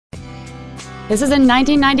This is a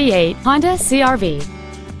 1998 Honda CR-V.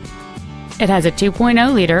 It has a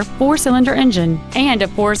 2.0-liter four-cylinder engine and a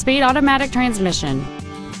 4-speed automatic transmission.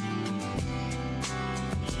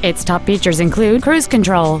 Its top features include cruise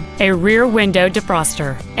control, a rear window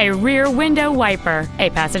defroster, a rear window wiper, a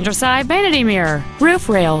passenger side vanity mirror, roof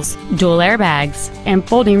rails, dual airbags, and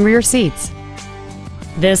folding rear seats.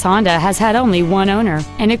 This Honda has had only one owner,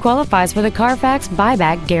 and it qualifies for the Carfax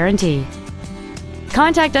buyback guarantee.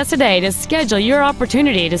 Contact us today to schedule your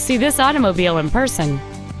opportunity to see this automobile in person.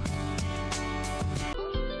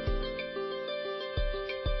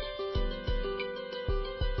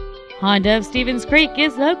 Honda of Stevens Creek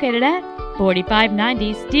is located at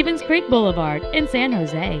 4590 Stevens Creek Boulevard in San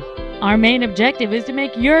Jose. Our main objective is to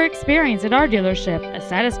make your experience at our dealership a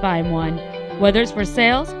satisfying one, whether it's for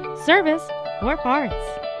sales, service, or parts.